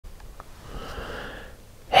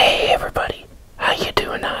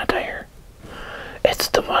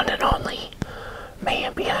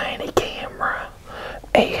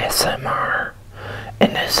ASMR.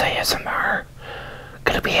 In this ASMR,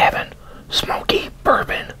 gonna be having smoky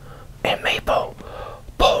bourbon and maple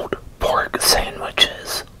pulled pork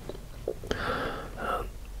sandwiches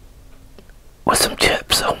with some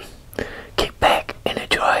chips. So kick back and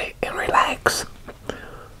enjoy and relax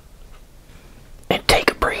and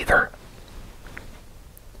take a breather.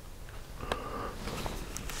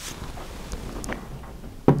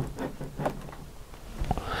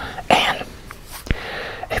 And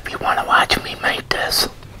if you want to watch me make this,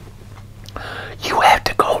 you have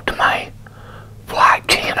to go to my vlog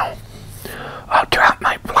channel. I'll drop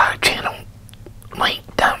my vlog channel link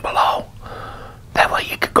down below. That way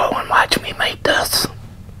you can go and watch me make this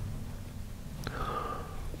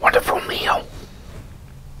wonderful meal.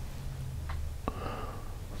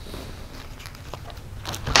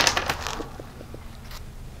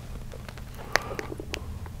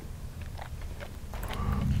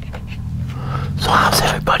 So how's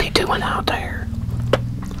everybody doing out there?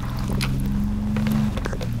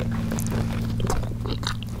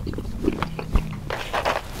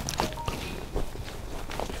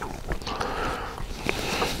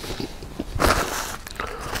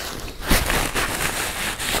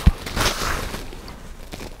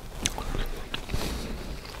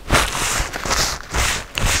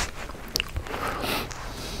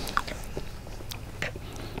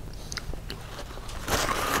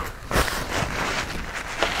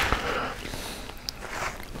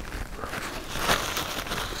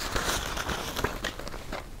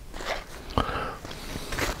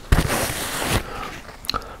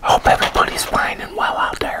 Hope everybody's fine and well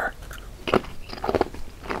out there.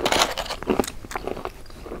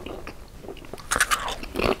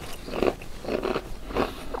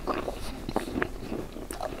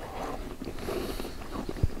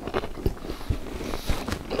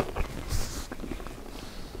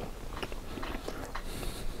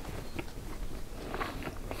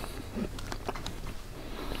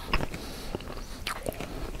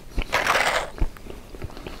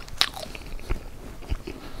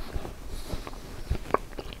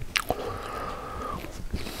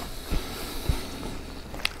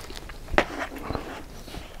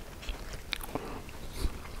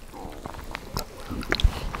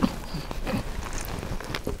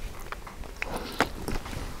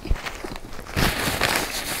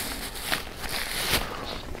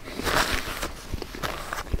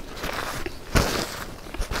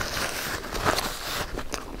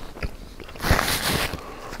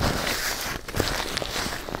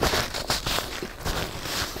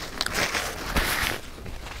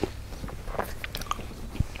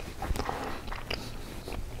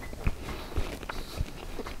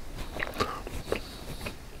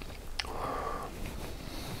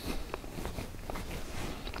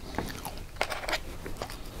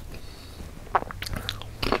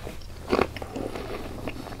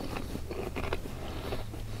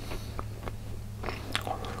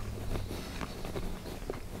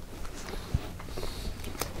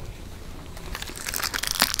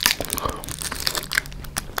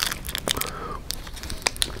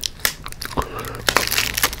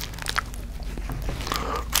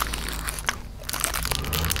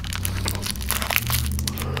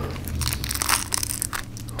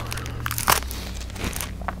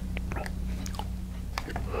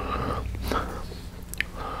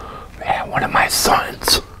 One of my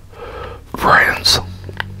son's friends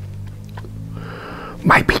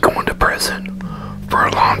might be going to prison for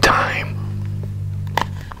a long time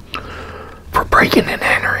for breaking and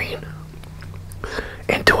entering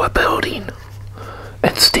into a building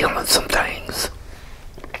and stealing some things.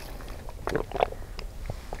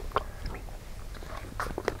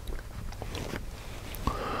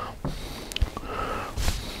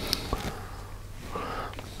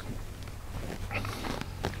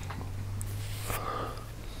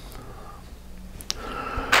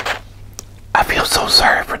 I feel so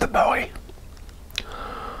sorry for the boy.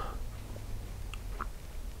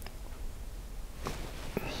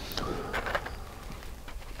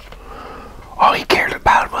 All he cared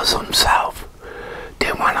about was himself.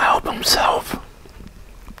 Didn't want to help himself.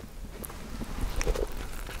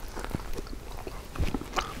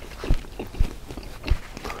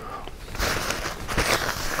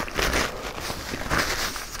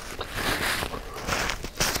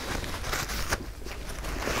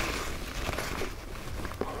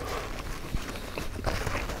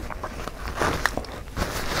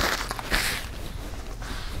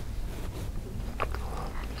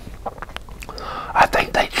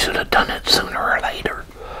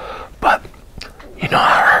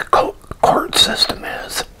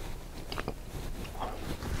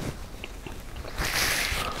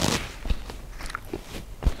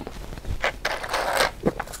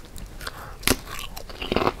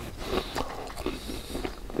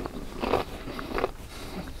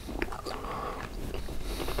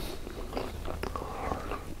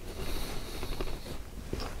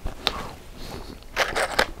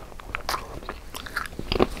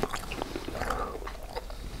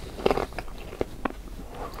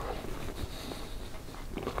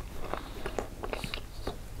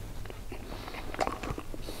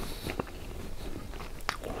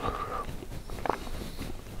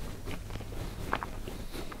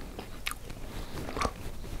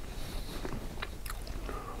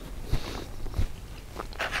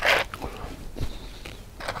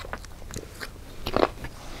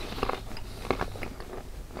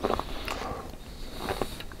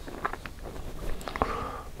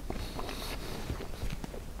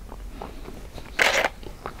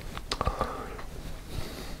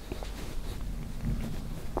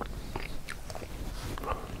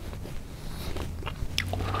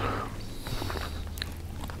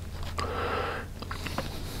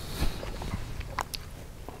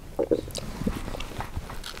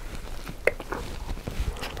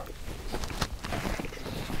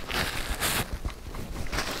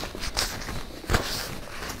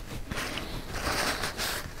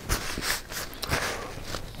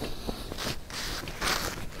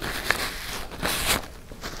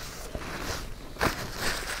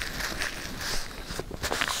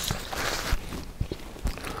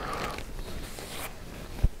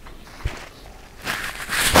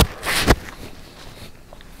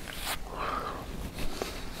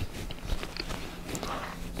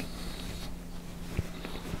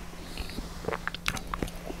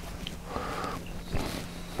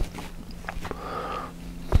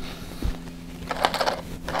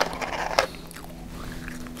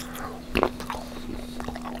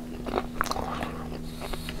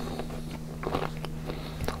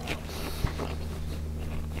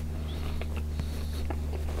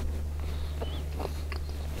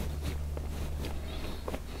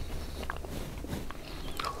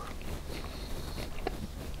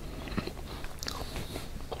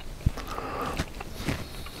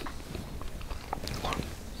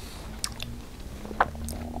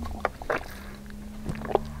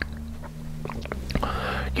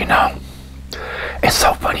 You know, it's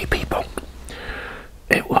so funny, people.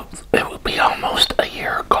 It will be almost a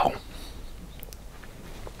year ago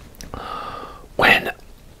when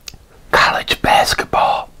college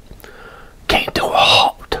basketball came to a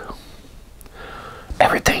halt.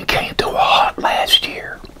 Everything came to a halt last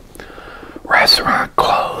year. Restaurant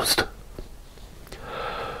closed.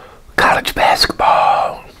 College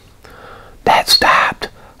basketball, that stopped.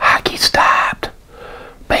 Hockey stopped.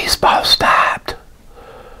 Baseball stopped.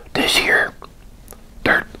 This year,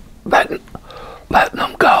 they're letting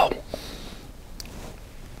them go.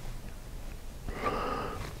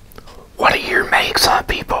 What a year makes, huh,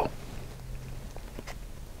 people?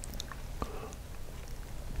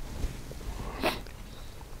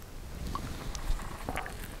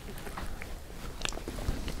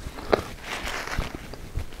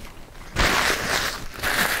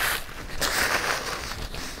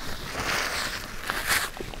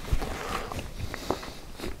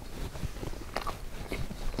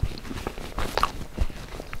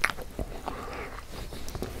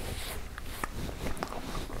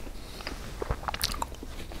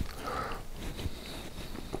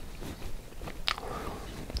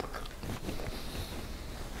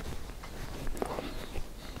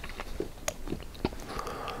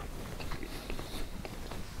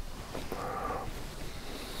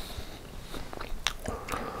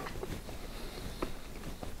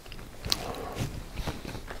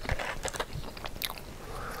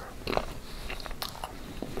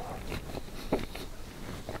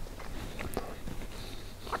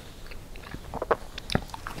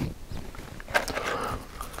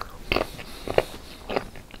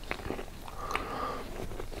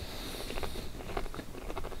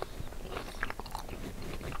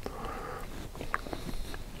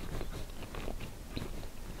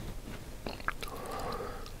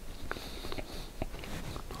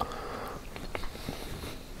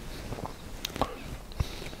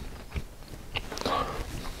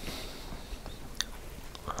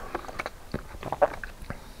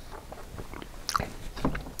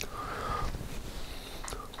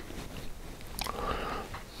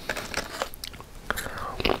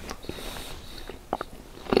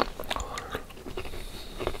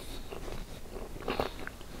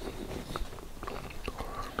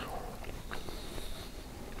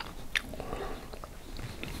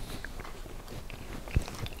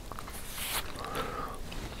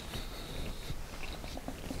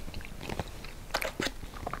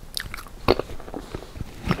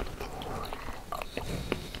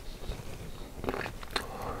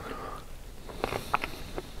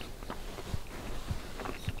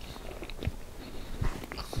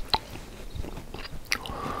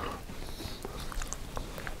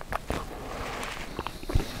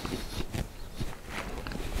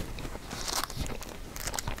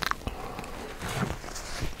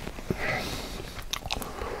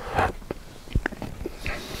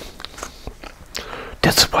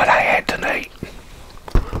 This is what I had tonight.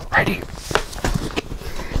 Ready?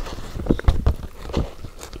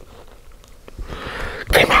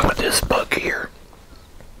 Came out with this book here.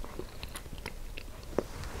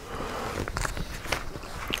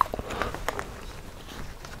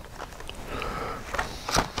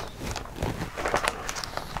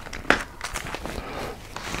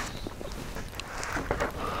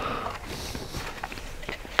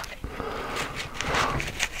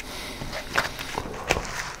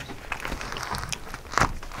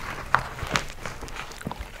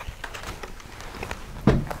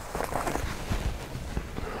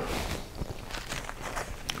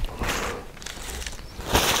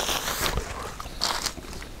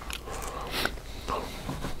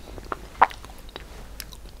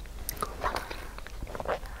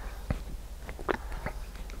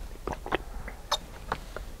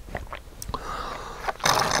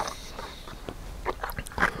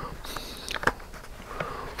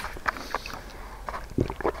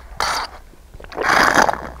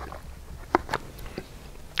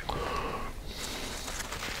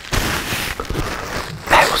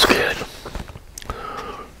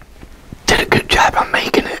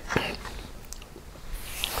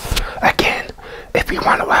 If you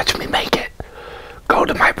want to watch me make it, go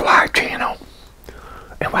to my blog channel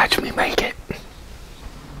and watch me make it.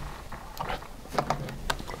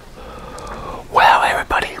 Well,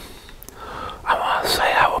 everybody, I want to say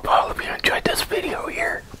I hope all of you enjoyed this video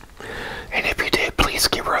here. And if you did, please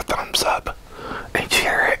give her a thumbs up and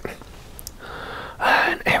share it.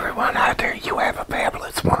 And everyone out there, you have a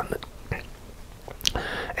fabulous one.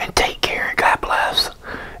 And take care and God bless.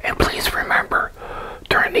 And please remember,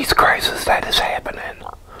 during these crises that is happening,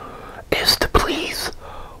 is to please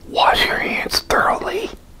wash your hands thoroughly.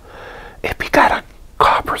 If you got a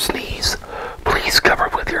cough or sneeze, please cover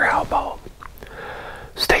with your elbow.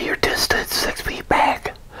 Stay your distance 6 feet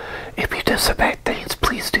back. If you disinfect things,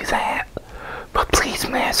 please do